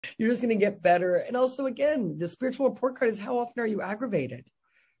You're just going to get better. And also, again, the spiritual report card is how often are you aggravated?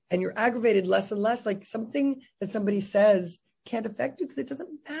 And you're aggravated less and less. Like something that somebody says can't affect you because it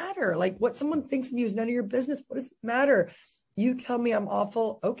doesn't matter. Like what someone thinks of you is none of your business. What does it matter? You tell me I'm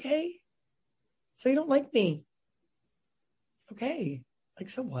awful. Okay. So you don't like me. Okay. Like,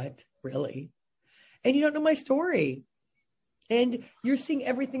 so what? Really? And you don't know my story. And you're seeing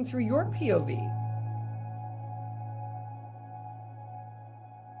everything through your POV.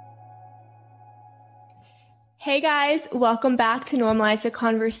 Hey guys, welcome back to Normalize the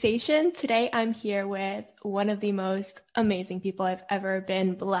Conversation. Today I'm here with one of the most amazing people I've ever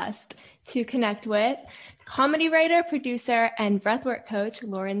been blessed to connect with, comedy writer, producer, and breathwork coach,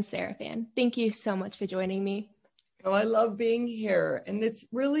 Lauren Sarafan. Thank you so much for joining me. Oh, I love being here. And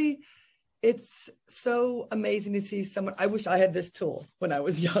it's so amazing to see someone. I wish I had this tool when I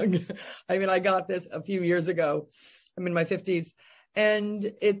was young. I mean, I got this a few years ago. I'm in my 50s. And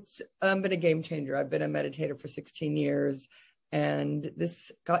it's been a game changer. I've been a meditator for 16 years, and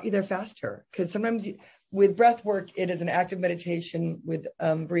this got you there faster. Because sometimes with breath work, it is an active meditation with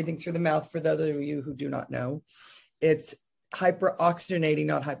breathing through the mouth. For those of you who do not know, it's hyperoxygenating,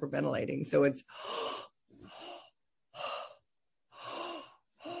 not hyperventilating. So it's,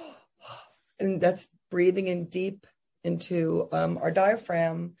 and that's breathing in deep into our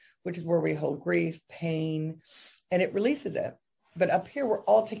diaphragm, which is where we hold grief, pain, and it releases it. But up here, we're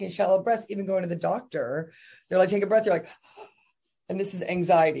all taking shallow breaths, even going to the doctor. They're like, take a breath. You're like, and this is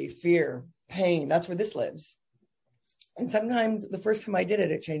anxiety, fear, pain. That's where this lives. And sometimes the first time I did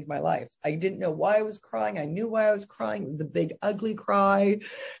it, it changed my life. I didn't know why I was crying. I knew why I was crying. It was the big, ugly cry.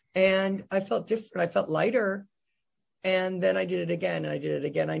 And I felt different. I felt lighter. And then I did it again, and I did it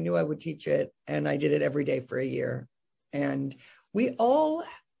again. I knew I would teach it, and I did it every day for a year. And we all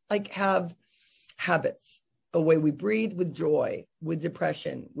have habits. A way we breathe with joy, with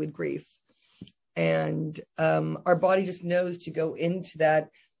depression, with grief. And our body just knows to go into that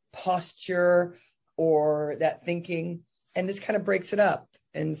posture or that thinking. And this kind of breaks it up.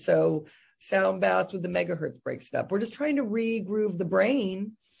 And so sound baths with the megahertz breaks it up. We're just trying to re-groove the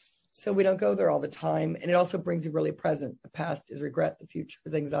brain so we don't go there all the time. And it also brings you really present. The past is regret, the future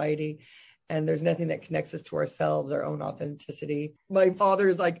is anxiety. And there's nothing that connects us to ourselves, our own authenticity. My father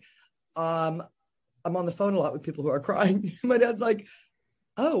is like, I'm on the phone a lot with people who are crying. My dad's like,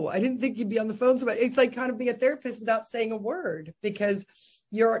 oh, I didn't think you'd be on the phone so much. It's like kind of being a therapist without saying a word, because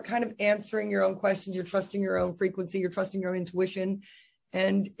you're kind of answering your own questions. You're trusting your own frequency. You're trusting your own intuition.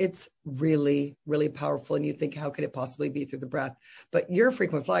 And it's really, really powerful. And you think, how could it possibly be through the breath? But you're a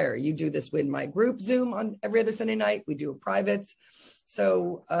frequent flyer. You do this with my group Zoom on every other Sunday night. We do privates.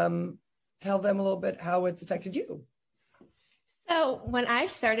 So tell them a little bit how it's affected you. So when I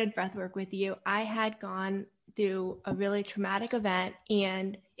started breathwork with you, I had gone through a really traumatic event,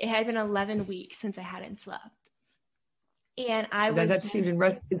 and it had been 11 weeks since I hadn't slept. And that's huge. And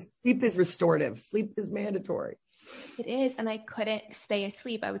sleep is restorative. Sleep is mandatory. It is. And I couldn't stay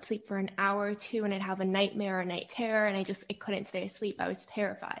asleep. I would sleep for an hour or two, and I'd have a nightmare or night terror. And I couldn't stay asleep. I was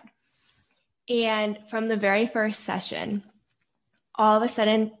terrified. And from the very first session, all of a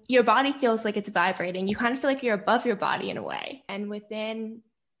sudden, your body feels like it's vibrating. You kind of feel like you're above your body in a way. And within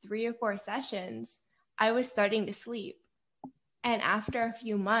 3 or 4 sessions, I was starting to sleep. And after a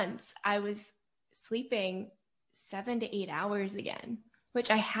few months, I was sleeping 7 to 8 hours again,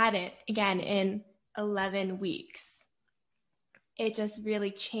 which I hadn't, again, in 11 weeks. It just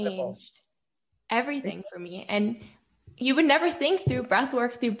really changed everything for me. And you would never think through breath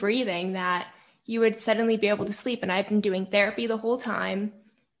work, through breathing, that you would suddenly be able to sleep. And I've been doing therapy the whole time,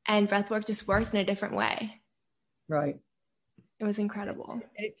 and breathwork just works in a different way. Right. It was incredible.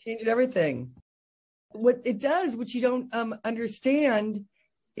 It changed everything. What it does, which you don't understand,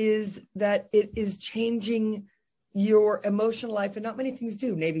 is that it is changing your emotional life. And not many things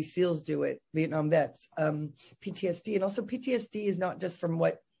do. Navy SEALs do it, Vietnam vets, PTSD. And also PTSD is not just from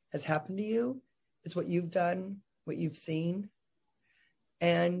what has happened to you. It's what you've done, what you've seen.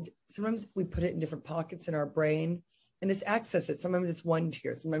 And sometimes we put it in different pockets in our brain and just access it. Sometimes it's one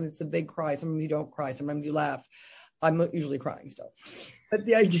tear. Sometimes it's a big cry. Sometimes you don't cry. Sometimes you laugh. I'm usually crying still. But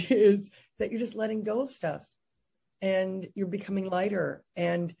the idea is that you're just letting go of stuff and you're becoming lighter,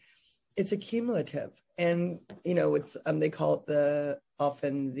 and it's accumulative. And, you know, it's, they call it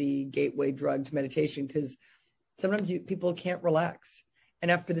often the gateway drug to meditation, because sometimes people can't relax.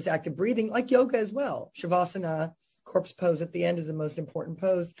 And after this active breathing, like yoga as well, Shavasana, corpse pose at the end is the most important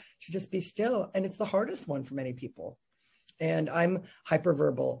pose, to just be still. And it's the hardest one for many people. And I'm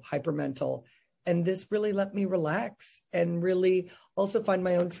hyperverbal, hypermental. And this really let me relax and really also find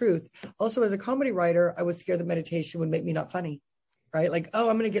my own truth. Also, as a comedy writer, I was scared that meditation would make me not funny. right? Like, oh,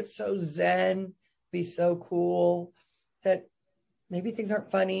 I'm going to get so zen, be so cool that maybe things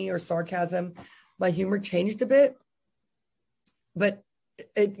aren't funny or sarcasm. My humor changed a bit, but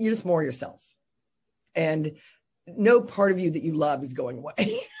you're just more yourself. And no part of you that you love is going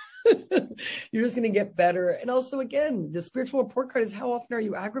away. You're just going to get better. And also, again, the spiritual report card is how often are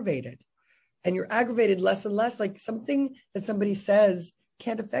you aggravated? And you're aggravated less and less. Like something that somebody says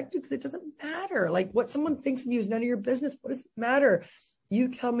can't affect you because it doesn't matter. Like what someone thinks of you is none of your business. What does it matter? You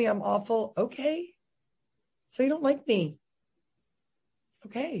tell me I'm awful. Okay. So you don't like me.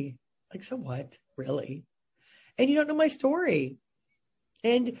 Okay. Like, so what? Really? And you don't know my story.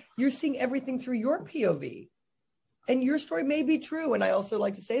 And you're seeing everything through your POV. And your story may be true. And I also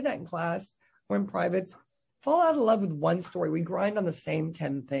like to say that in class or in privates. Fall out of love with one story. We grind on the same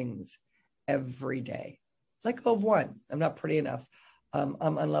 10 things every day. Let go of one. I'm not pretty enough. I'm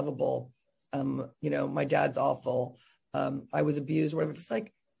unlovable. My dad's awful. I was abused, whatever. It's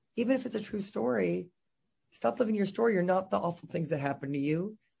like, even if it's a true story, stop living your story. You're not the awful things that happen to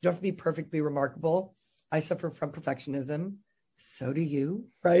you. You don't have to be perfect, be remarkable. I suffer from perfectionism. So do you,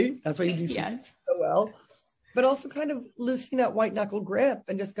 right? That's why you do so well. But also kind of loosening that white knuckle grip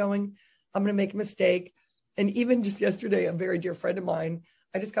and just going, I'm going to make a mistake. And even just yesterday, a very dear friend of mine,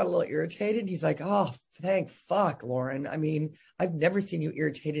 I just got a little irritated. He's like, oh, thank fuck, Lauren. I mean, I've never seen you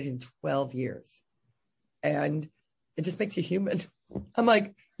irritated in 12 years. And it just makes you human. I'm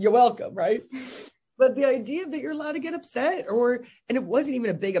like, you're welcome, right? But the idea that you're allowed to get upset and it wasn't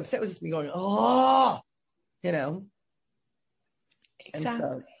even a big upset. It was just me going, oh, Exactly.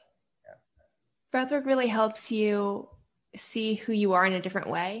 So, Breathwork really helps you see who you are in a different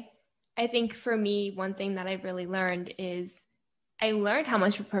way. I think for me, one thing that I've really learned is I learned how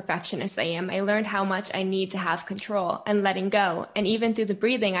much of a perfectionist I am. I learned how much I need to have control and letting go. And even through the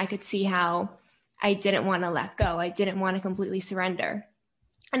breathing, I could see how I didn't want to let go. I didn't want to completely surrender.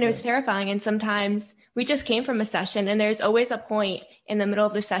 And it was terrifying. And sometimes we just came from a session and there's always a point in the middle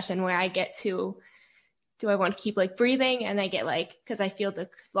of the session where I get to, do I want to keep like breathing? And I get like, because I feel the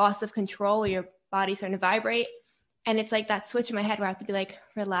loss of control, your body's starting to vibrate. And it's like that switch in my head where I have to be like,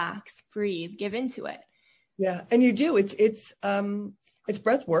 relax, breathe, give into it. Yeah. And you do, it's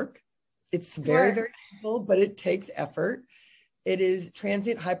breath work. It's very, very simple, but it takes effort. It is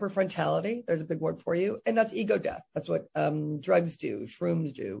transient hyperfrontality. There's a big word for you. And that's ego death. That's what drugs do,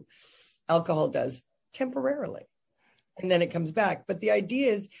 shrooms do, alcohol does temporarily. And then it comes back. But the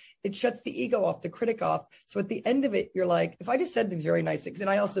idea is it shuts the ego off, the critic off. So at the end of it, you're like, if I just said these very nice things, and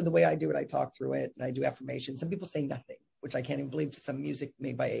I also, the way I do it, I talk through it and I do affirmations. Some people say nothing, which I can't even believe, to some music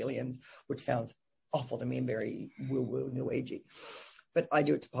made by aliens, which sounds awful to me and very woo-woo, new agey. But I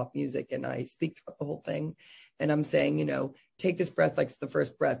do it to pop music and I speak throughout the whole thing. And I'm saying, take this breath like it's the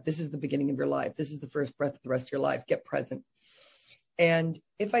first breath. This is the beginning of your life. This is the first breath of the rest of your life. Get present. And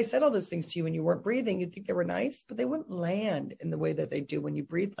if I said all those things to you and you weren't breathing, you'd think they were nice, but they wouldn't land in the way that they do when you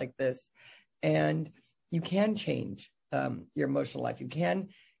breathe like this. And you can change your emotional life.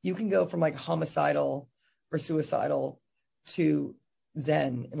 You can go from like homicidal or suicidal to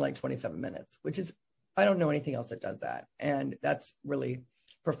Zen in like 27 minutes, which is, I don't know anything else that does that. And that's really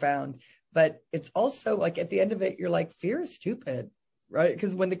profound. But it's also like at the end of it, you're like, fear is stupid, right?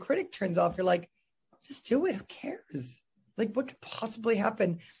 Because when the critic turns off, you're like, just do it. Who cares? Like, what could possibly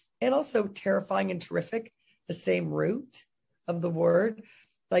happen? And also terrifying and terrific, the same root of the word.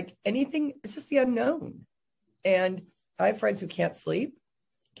 Like anything, it's just the unknown. And I have friends who can't sleep,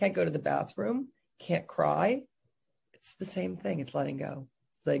 can't go to the bathroom, can't cry. It's the same thing. It's letting go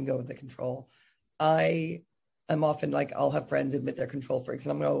of the control. I'm often like, I'll have friends admit they're control freaks.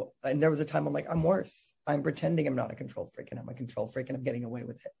 And there was a time I'm like, I'm worse. I'm pretending I'm not a control freak and I'm a control freak and I'm getting away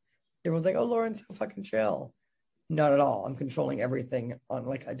with it. Everyone's like, oh, Lauren's so fucking chill. Not at all. I'm controlling everything on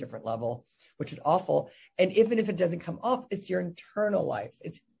like a different level, which is awful. And even if it doesn't come off, it's your internal life.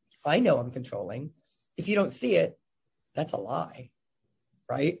 I know I'm controlling. If you don't see it, that's a lie,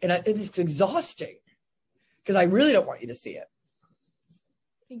 right? And it's exhausting because I really don't want you to see it.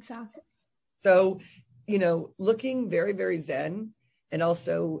 Exactly. So, looking very, very Zen and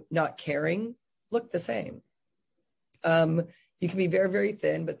also not caring look the same. You can be very, very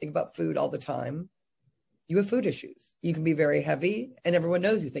thin, but think about food all the time. You have food issues. You can be very heavy and everyone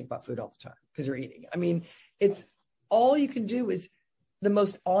knows you think about food all the time because you're eating. I mean, it's all you can do is the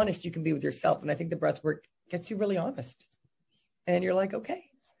most honest you can be with yourself. And I think the breath work gets you really honest. And you're like, okay.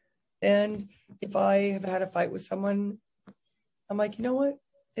 And if I have had a fight with someone, I'm like, you know what?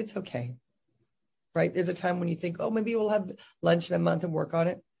 It's okay. Right? There's a time when you think, oh, maybe we'll have lunch in a month and work on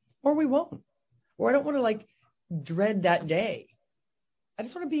it, or we won't. Or I don't want to like dread that day. I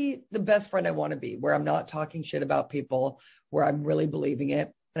just want to be the best friend I want to be, where I'm not talking shit about people, where I'm really believing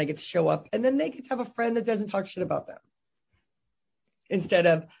it, and I get to show up, and then they get to have a friend that doesn't talk shit about them. Instead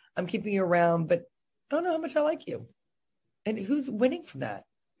of, I'm keeping you around, but I don't know how much I like you. And who's winning from that?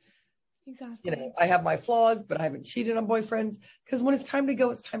 Exactly. You know, I have my flaws, but I haven't cheated on boyfriends, because when it's time to go,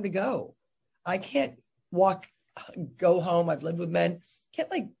 it's time to go. I can't go home. I've lived with men,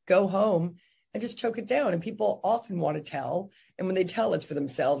 can't like go home and just choke it down. And people often want to tell. And when they tell, it's for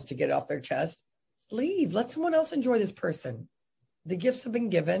themselves to get it off their chest. Leave, let someone else enjoy this person. The gifts have been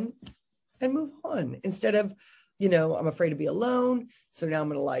given, and move on. Instead of, you know, I'm afraid to be alone, so now I'm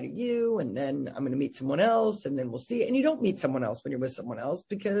going to lie to you, and then I'm going to meet someone else, and then we'll see. And you don't meet someone else when you're with someone else,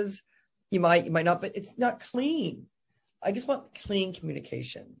 because you might not, but it's not clean. I just want clean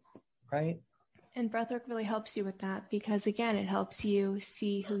communication, right? And breathwork really helps you with that, because again, it helps you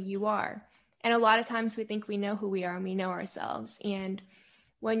see who you are. And a lot of times we think we know who we are and we know ourselves. And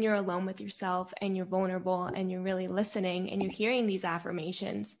when you're alone with yourself and you're vulnerable and you're really listening and you're hearing these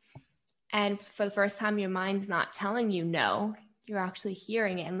affirmations, and for the first time, your mind's not telling you no, you're actually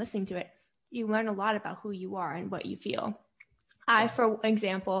hearing it and listening to it, you learn a lot about who you are and what you feel. I, for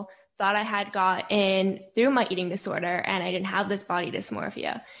example, thought I had gotten through my eating disorder and I didn't have this body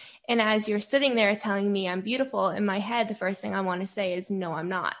dysmorphia. And as you're sitting there telling me I'm beautiful, in my head, the first thing I want to say is, no, I'm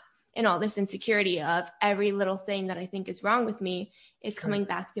not. And all this insecurity of every little thing that I think is wrong with me is coming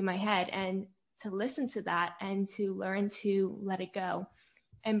back through my head. And to listen to that and to learn to let it go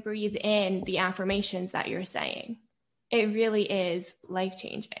and breathe in the affirmations that you're saying, it really is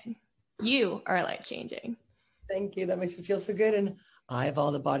life-changing. You are life-changing. Thank you. That makes me feel so good. And I have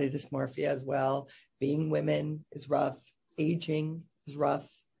all the body dysmorphia as well. Being women is rough. Aging is rough.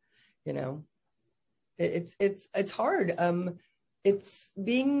 You know, it's hard. It's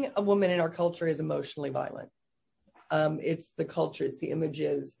being a woman in our culture is emotionally violent. It's the culture, it's the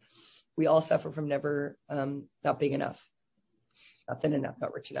images. We all suffer from never not being enough, not thin enough,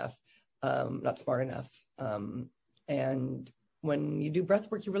 not rich enough, not smart enough. And when you do breath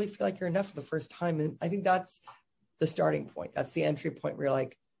work, you really feel like you're enough for the first time. And I think that's the starting point. That's the entry point where you're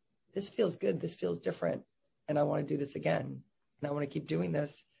like, this feels good. This feels different. And I want to do this again. And I want to keep doing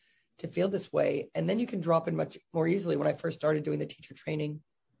this to feel this way. And then you can drop in much more easily. When I first started doing the teacher training,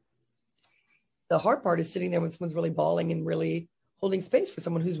 the hard part is sitting there when someone's really bawling and really holding space for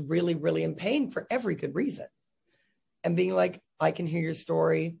someone who's really, really in pain for every good reason. And being like, I can hear your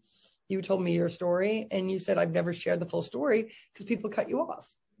story. You told me your story. And you said, I've never shared the full story, because people cut you off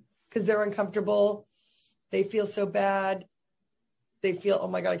because they're uncomfortable. They feel so bad. They feel, oh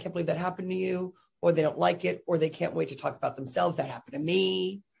my God, I can't believe that happened to you. Or they don't like it, or they can't wait to talk about themselves. That happened to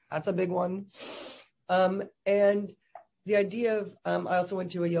me. That's a big one. And the idea of, I also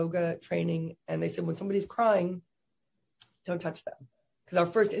went to a yoga training, and they said, when somebody's crying, don't touch them. Because our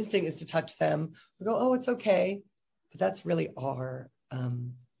first instinct is to touch them. We go, oh, it's okay. But that's really our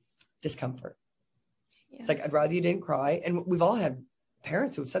discomfort. Yeah. It's like, I'd rather you didn't cry. And we've all had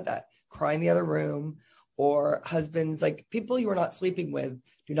parents who have said that, cry in the other room, or husbands, like people you are not sleeping with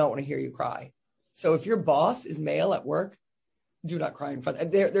do not want to hear you cry. So if your boss is male at work, do not cry in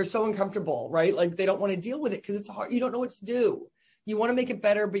front. They're so uncomfortable, right? Like they don't want to deal with it because it's hard. You don't know what to do. You want to make it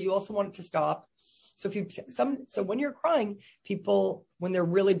better, but you also want it to stop. So so when you're crying, people, when they're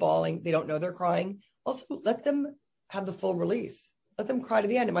really bawling, they don't know they're crying. Also, let them have the full release. Let them cry to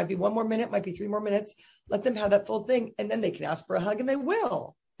the end. It might be 1 more minute, might be 3 more minutes. Let them have that full thing. And then they can ask for a hug, and they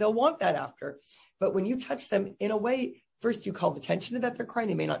will. They'll want that after. But when you touch them in a way, first you call attention to that they're crying,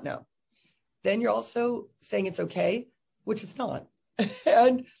 they may not know. Then you're also saying it's okay, which it's not.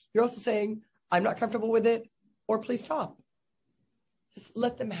 And you're also saying, I'm not comfortable with it, or please stop. Just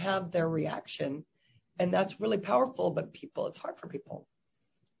let them have their reaction. And that's really powerful, but it's hard for people.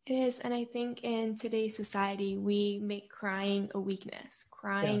 It is. And I think in today's society, we make crying a weakness.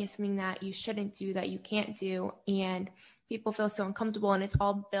 Crying is something that you shouldn't do, that you can't do. And people feel so uncomfortable, and it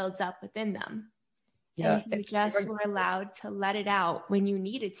all builds up within them. Yeah. And if you just were allowed to let it out when you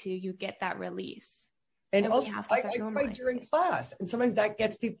needed to, you get that release. And also, I cry during class. And sometimes that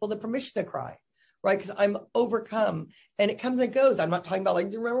gets people the permission to cry, right? Because I'm overcome, and it comes and goes. I'm not talking about like,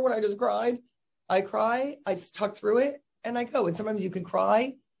 do you remember when I just cried? I cry, I talk through it, and I go. And sometimes you can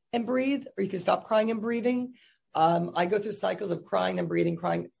cry and breathe, or you can stop crying and breathing. I go through cycles of crying and breathing,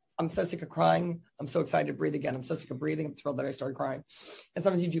 crying. I'm so sick of crying. I'm so excited to breathe again. I'm so sick of breathing. I'm thrilled that I started crying. And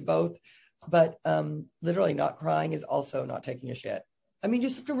sometimes you do both. But literally not crying is also not taking a shit. I mean, you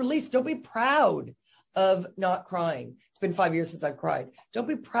just have to release. Don't be proud of not crying. It's been 5 years since I've cried. Don't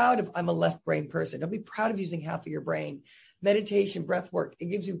be proud of I'm a left brain person. Don't be proud of using half of your brain. Meditation, breath work, it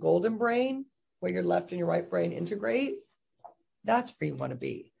gives you golden brain where your left and your right brain integrate. That's where you want to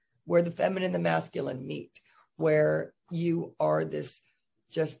be, where the feminine and the masculine meet, where you are this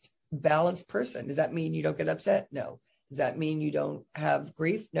just balanced person. Does that mean you don't get upset? No. Does that mean you don't have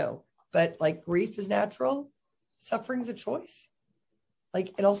grief? No. But like, grief is natural. Suffering is a choice.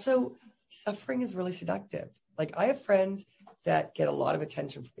 Like, and also suffering is really seductive. Like, I have friends that get a lot of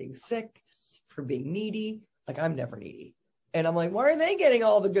attention for being sick, for being needy. Like, I'm never needy. And I'm like, why are they getting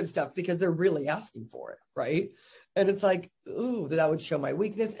all the good stuff? Because they're really asking for it, right? And it's like, ooh, that would show my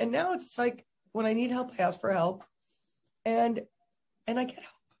weakness. And now it's like, when I need help, I ask for help, and I get help,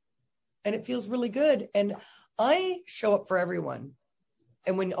 and it feels really good. And I show up for everyone.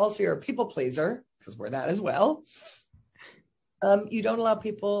 And when also you're a people pleaser, because we're that as well, you don't allow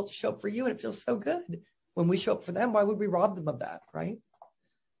people to show up for you, and it feels so good when we show up for them. Why would we rob them of that, right?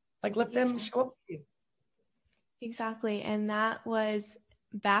 Like, let them show up for you. Exactly. And that was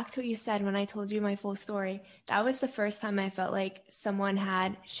back to what you said when I told you my full story. That was the first time I felt like someone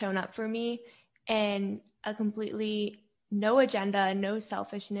had shown up for me, and a completely no agenda, no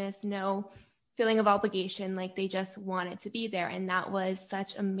selfishness, no feeling of obligation. Like, they just wanted to be there. And that was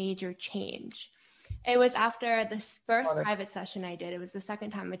such a major change. It was after the first private session I did. It was the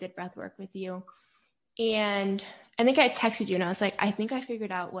second time I did breathwork with you. And I think I texted you and I was like, I think I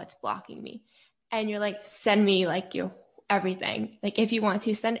figured out what's blocking me. And you're like, send me like everything. Like, if you want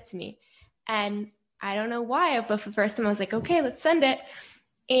to, send it to me. And I don't know why, but for the first time I was like, okay, let's send it.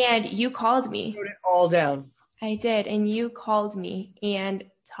 And you called me. Wrote it all down. I did. And you called me and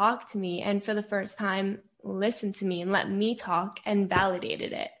talked to me. And for the first time, listened to me and let me talk and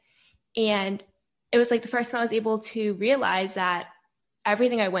validated it. And it was like the first time I was able to realize that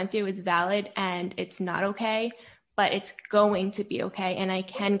everything I went through is valid and it's not okay, but it's going to be okay. And I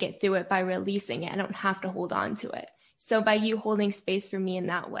can get through it by releasing it. I don't have to hold on to it. So by you holding space for me in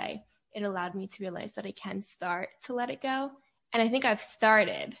that way, it allowed me to realize that I can start to let it go. And I think I've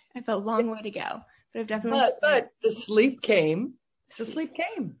started. I have a long way to go, but I've definitely but the sleep came. The sleep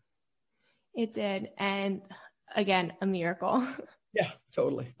came. It did. And again, a miracle. Yeah,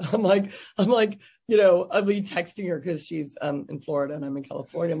 totally. I'm like, I'll be texting her because she's in Florida and I'm in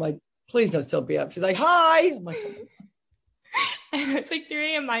California. I'm like, please don't still be up. She's like, hi. I'm like, and it's like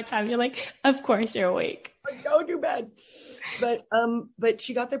 3 a.m. my time. You're like, of course you're awake. Like, go to bed. But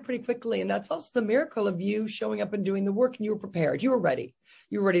she got there pretty quickly. And that's also the miracle of you showing up and doing the work, and you were prepared. You were ready.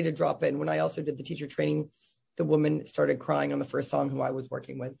 You were ready to drop in. When I also did the teacher training, the woman started crying on the first song who I was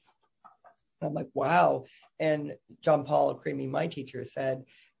working with. And I'm like, wow. And John Paul Creamy, my teacher, said,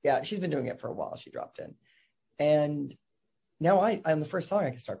 yeah, she's been doing it for a while. She dropped in. And now on the first song,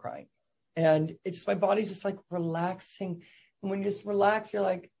 I can start crying. And it's just, my body's just like relaxing. And when you just relax, you're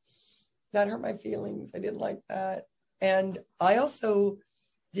like, that hurt my feelings. I didn't like that. And I also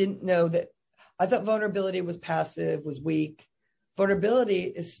didn't know that. I thought vulnerability was passive, was weak. Vulnerability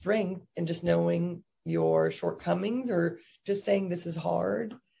is strength, and just knowing your shortcomings, or just saying this is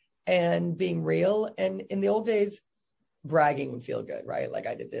hard and being real. And in the old days, bragging would feel good, right? Like,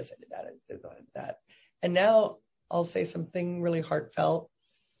 I did this, I did that, I did that. And now I'll say something really heartfelt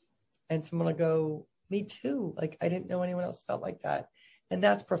and someone will go, me too. Like, I didn't know anyone else felt like that. And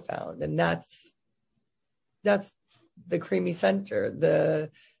that's profound. And that's the creamy center.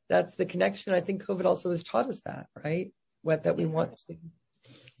 That's the connection. I think COVID also has taught us that, right? That we want to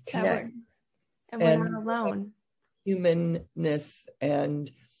connect. And we're not alone. Humanness.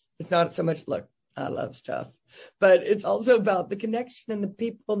 And it's not so much, look, I love stuff, but it's also about the connection and the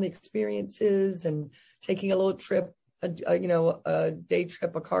people and the experiences, and taking a little trip, a day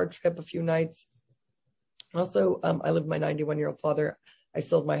trip, a car trip, a few nights. Also, I live with my 91-year-old father. I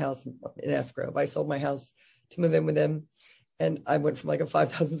sold my house in escrow. I sold my house to move in with him. And I went from like a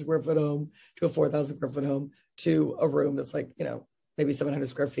 5,000 square foot home to a 4,000 square foot home to a room that's like, maybe 700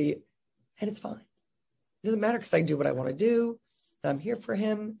 square feet. And it's fine. It doesn't matter, because I do what I want to do. And I'm here for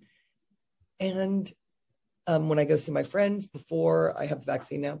him. And when I go see my friends, before I have the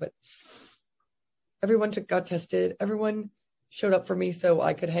vaccine now, but everyone got tested. Everyone showed up for me so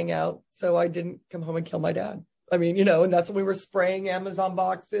I could hang out, so I didn't come home and kill my dad. I mean, and that's when we were spraying Amazon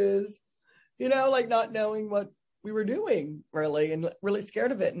boxes, like not knowing what we were doing really, and really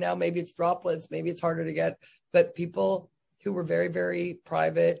scared of it. And now maybe it's droplets, maybe it's harder to get, but people who were very, very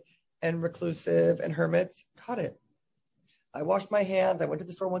private and reclusive and hermits caught it. I washed my hands. I went to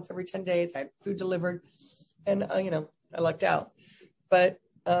the store once every 10 days. I had food delivered, and I lucked out. But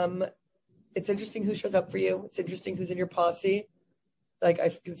it's interesting who shows up for you. It's interesting who's in your posse. Like,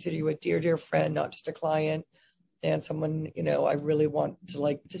 I consider you a dear, dear friend, not just a client, and someone, I really want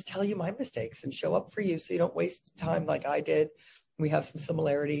to just tell you my mistakes and show up for you, so you don't waste time like I did. We have some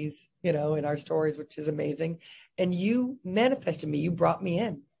similarities, in our stories, which is amazing. And you manifested me, you brought me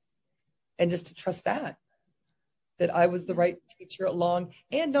in. And just to trust that I was the right teacher along,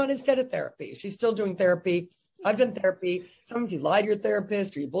 and not instead of therapy. She's still doing therapy. I've done therapy. Sometimes you lie to your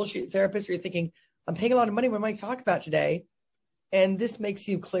therapist, or you bullshit your therapist, or you're thinking, I'm paying a lot of money. What am I talking about today? And this makes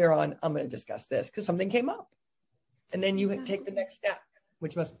you clear on, I'm going to discuss this because something came up. And then you take the next step,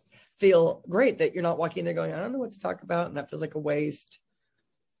 which must feel great that you're not walking in there going, I don't know what to talk about. And that feels like a waste.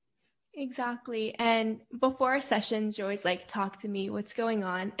 Exactly. And before sessions, you always like, talk to me, what's going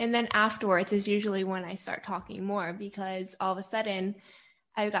on? And then afterwards is usually when I start talking more, because all of a sudden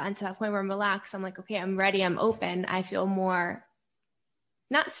I've gotten to that point where I'm relaxed. I'm like, okay, I'm ready. I'm open. I feel more,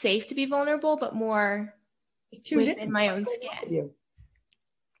 not safe to be vulnerable, but more within my own skin.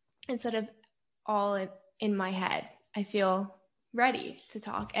 Instead of all in my head, I feel ready to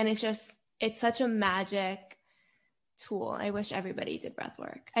talk. And it's such a magic tool. I wish everybody did breath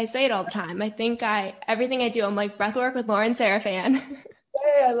work. I say it all the time. I think everything I do, I'm like, breath work with Lauren Sarafan.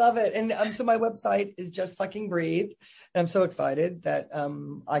 Hey, I love it. And so my website is Just Fucking Breathe. And I'm so excited that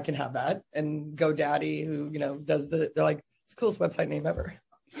I can have that. And GoDaddy, who, does they're like, it's the coolest website name ever.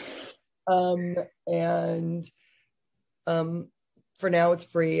 For now, it's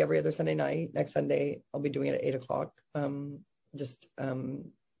free every other Sunday night. Next Sunday, I'll be doing it at 8:00.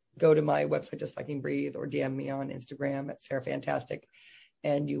 Go to my website, Just Fucking Breathe, or DM me on Instagram at SarahFantastic,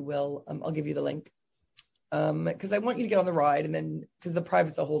 and you will, I'll give you the link. Because I want you to get on the ride, and then, because the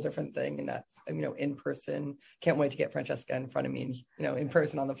private's a whole different thing, and that's, in person. Can't wait to get Francesca in front of me, and, in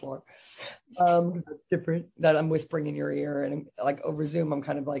person on the floor. It's different, that I'm whispering in your ear, and like over Zoom, I'm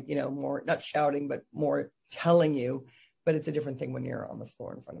kind of like, more, not shouting, but more telling you, but it's a different thing when you're on the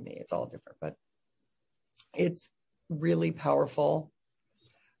floor in front of me. It's all different, but it's really powerful.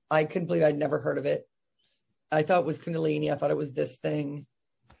 I couldn't believe I'd never heard of it. I thought it was Kundalini. I thought it was this thing.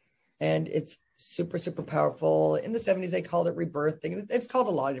 And it's super, super powerful. In the 70s, they called it rebirthing. It's called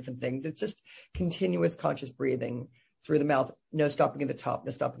a lot of different things. It's just continuous conscious breathing through the mouth, no stopping at the top,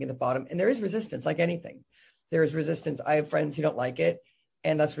 no stopping at the bottom. And there is resistance, like anything. There is resistance. I have friends who don't like it,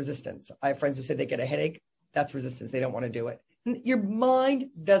 and that's resistance. I have friends who say they get a headache. That's resistance. They don't want to do it. And your mind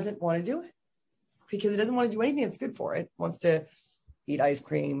doesn't want to do it because it doesn't want to do anything that's good for it. It wants to eat ice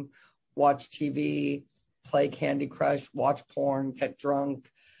cream, watch TV, play Candy Crush, watch porn, get drunk.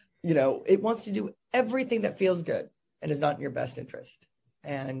 It wants to do everything that feels good and is not in your best interest.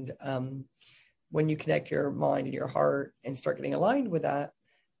 And when you connect your mind and your heart and start getting aligned with that,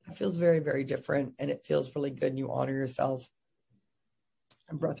 it feels very, very different. And it feels really good. And you honor yourself.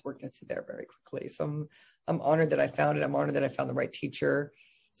 And breathwork gets you there very quickly. So I'm honored that I found it. I'm honored that I found the right teacher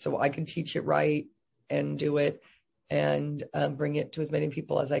so I can teach it right and do it and bring it to as many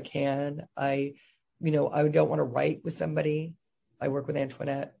people as I can. I don't want to write with somebody. I work with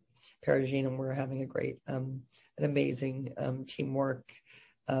Antoinette Perugine, and we're having a great, an amazing teamwork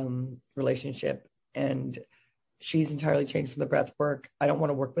relationship. And she's entirely changed from the breath work. I don't want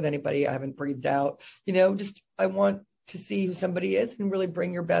to work with anybody I haven't breathed out. I want to see who somebody is and really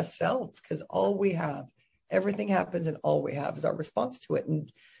bring your best self, because everything happens, and all we have is our response to it.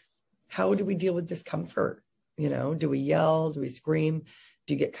 And how do we deal with discomfort? Do we yell? Do we scream?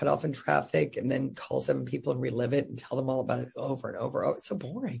 Do you get cut off in traffic and then call 7 people and relive it and tell them all about it over and over? Oh, it's so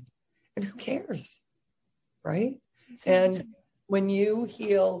boring. And who cares? Right? And when you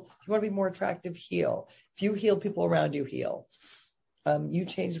heal, if you want to be more attractive, heal. If you heal, people around you heal. You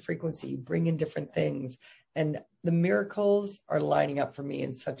change the frequency, you bring in different things. And the miracles are lining up for me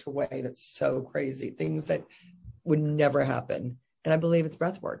in such a way that's so crazy. Things that would never happen. And I believe it's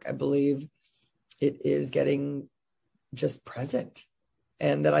breath work. I believe it is getting just present,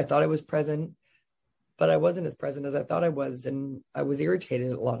 and that I thought I was present, but I wasn't as present as I thought I was. And I was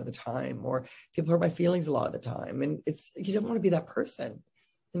irritated a lot of the time, or people hurt my feelings a lot of the time. And you don't want to be that person.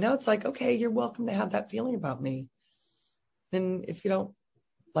 And now it's like, okay, you're welcome to have that feeling about me. And if you don't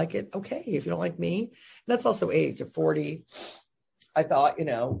like it, okay. If you don't like me, that's also age. At 40, I thought,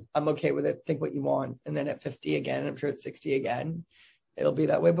 I'm okay with it. Think what you want. And then at 50 again, I'm sure at 60 again, it'll be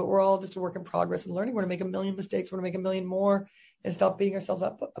that way. But we're all just a work in progress and learning. We're going to make a million mistakes. We're going to make a million more, and stop beating ourselves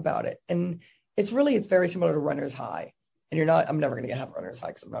up about it. And it's very similar to runner's high. And I'm never going to have runner's high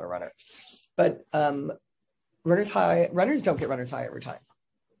because I'm not a runner. But runners don't get runner's high every time.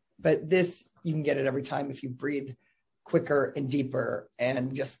 But this, you can get it every time if you breathe quicker and deeper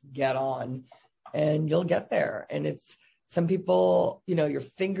and just get on, and you'll get there. And it's, some people, your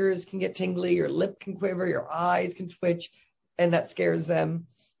fingers can get tingly, your lip can quiver, your eyes can twitch, and that scares them.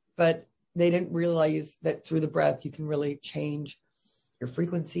 But they didn't realize that through the breath, you can really change your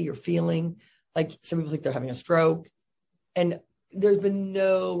frequency, your feeling. Like some people think they're having a stroke. And there's been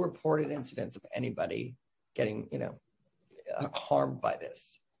no reported incidents of anybody getting, harmed by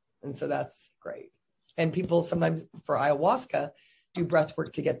this. And so that's great. And people sometimes for ayahuasca do breath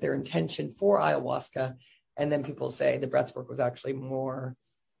work to get their intention for ayahuasca. And then people say the breath work was actually more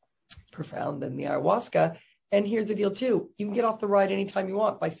profound than the ayahuasca. And here's the deal too. You can get off the ride anytime you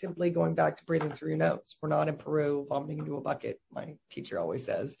want by simply going back to breathing through your nose. We're not in Peru vomiting into a bucket. My teacher always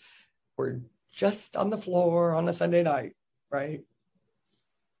says we're just on the floor on a Sunday night, right?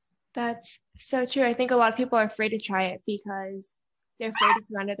 That's so true. I think a lot of people are afraid to try it because they're afraid to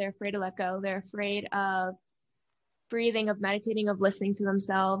surrender. They're afraid to let go. They're afraid of breathing, of meditating, of listening to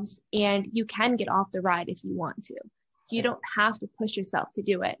themselves. And you can get off the ride if you want to. You don't have to push yourself to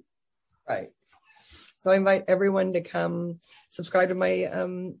do it. Right. So I invite everyone to come subscribe to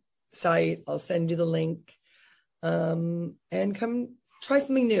my site. I'll send you the link and come try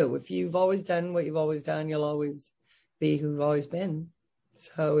something new. If you've always done what you've always done, you'll always be who you've always been.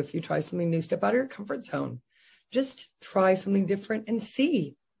 So if you try something new, step out of your comfort zone. Just try something different and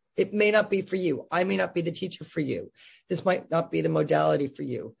see. It may not be for you. I may not be the teacher for you. This might not be the modality for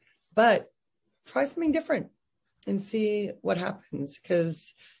you, but try something different and see what happens,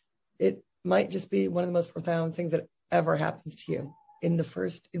 because it might just be one of the most profound things that ever happens to you in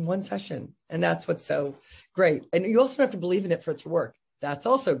one session. And that's what's so great. And you also don't have to believe in it for it to work. That's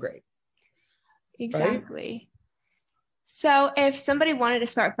also great. Exactly. Right? So if somebody wanted to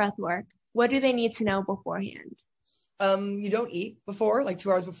start breath work, what do they need to know beforehand? You don't eat before, like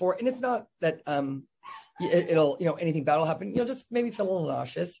 2 hours before. And it's not that it'll, anything bad will happen. You'll just maybe feel a little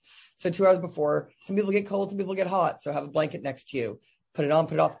nauseous. So 2 hours before, some people get cold, some people get hot. So have a blanket next to you. Put it on,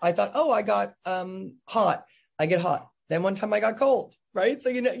 put it off. I thought, I got hot. I get hot. Then one time I got cold, right? So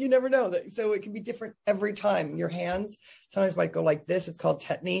you never know that. So it can be different every time. Your hands sometimes might go like this. It's called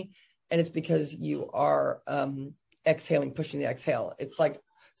tetany. And it's because you are exhaling, pushing the exhale. It's like,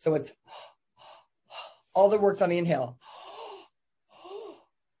 so it's all the work's on the inhale.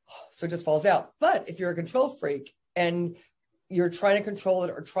 So it just falls out. But if you're a control freak and you're trying to control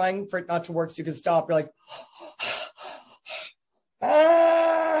it or trying for it not to work so you can stop, you're like,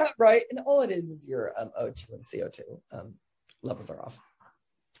 right? And all it is your O2 and CO2 levels are off.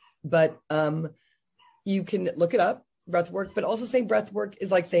 But you can look it up, breath work, but also saying breath work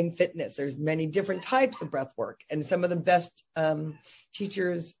is like saying fitness. There's many different types of breath work. And some of the best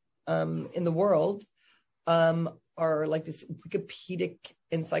teachers in the world are like this Wikipedia,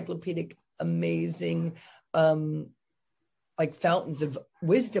 encyclopedic, amazing, like fountains of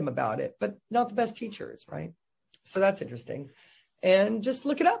wisdom about it, but not the best teachers, right? So that's interesting. And just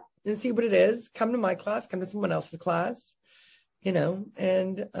look it up and see what it is. Come to my class, come to someone else's class,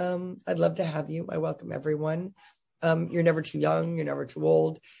 and I'd love to have you. I welcome everyone. You're never too young. You're never too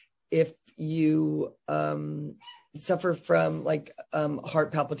old. If you suffer from like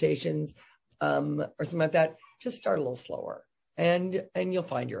heart palpitations or something like that, just start a little slower and you'll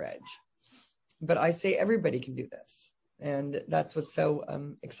find your edge. But I say everybody can do this. And that's what's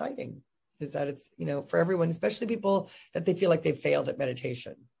so exciting, is that it's, for everyone, especially people that they feel like they've failed at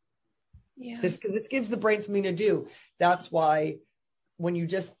meditation. Yeah. This gives the brain something to do. That's why when you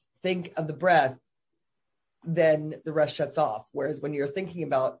just think of the breath, then the rest shuts off. Whereas when you're thinking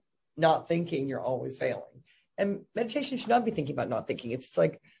about not thinking, you're always failing. And meditation should not be thinking about not thinking. It's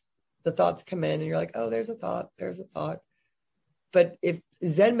like the thoughts come in and you're like, oh, there's a thought. But if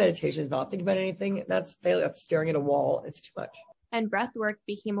Zen meditation is not thinking about anything, that's failure. That's staring at a wall. It's too much. And breath work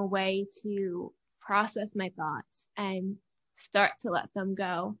became a way to process my thoughts and start to let them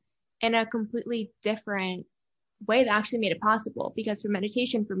go in a completely different way that actually made it possible. Because for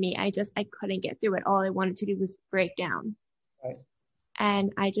meditation, for me, I couldn't get through it. All I wanted to do was break down. Right.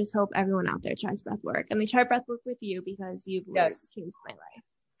 And I just hope everyone out there tries breath work. And they try breath work with you, because you've really changed my life.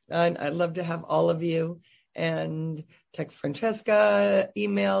 And I'd love to have all of you. And text Francesca,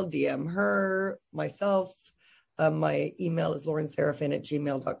 email, DM her, myself. My email is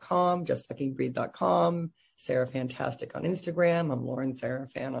laurensarafan@gmail.com, justfuckingbreathe.com, Sarah Fantastic on Instagram. I'm Lauren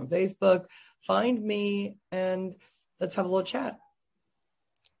Sarafan on Facebook. Find me and let's have a little chat.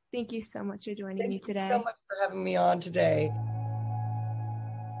 Thank you so much for joining me today. Thank you so much for having me on today.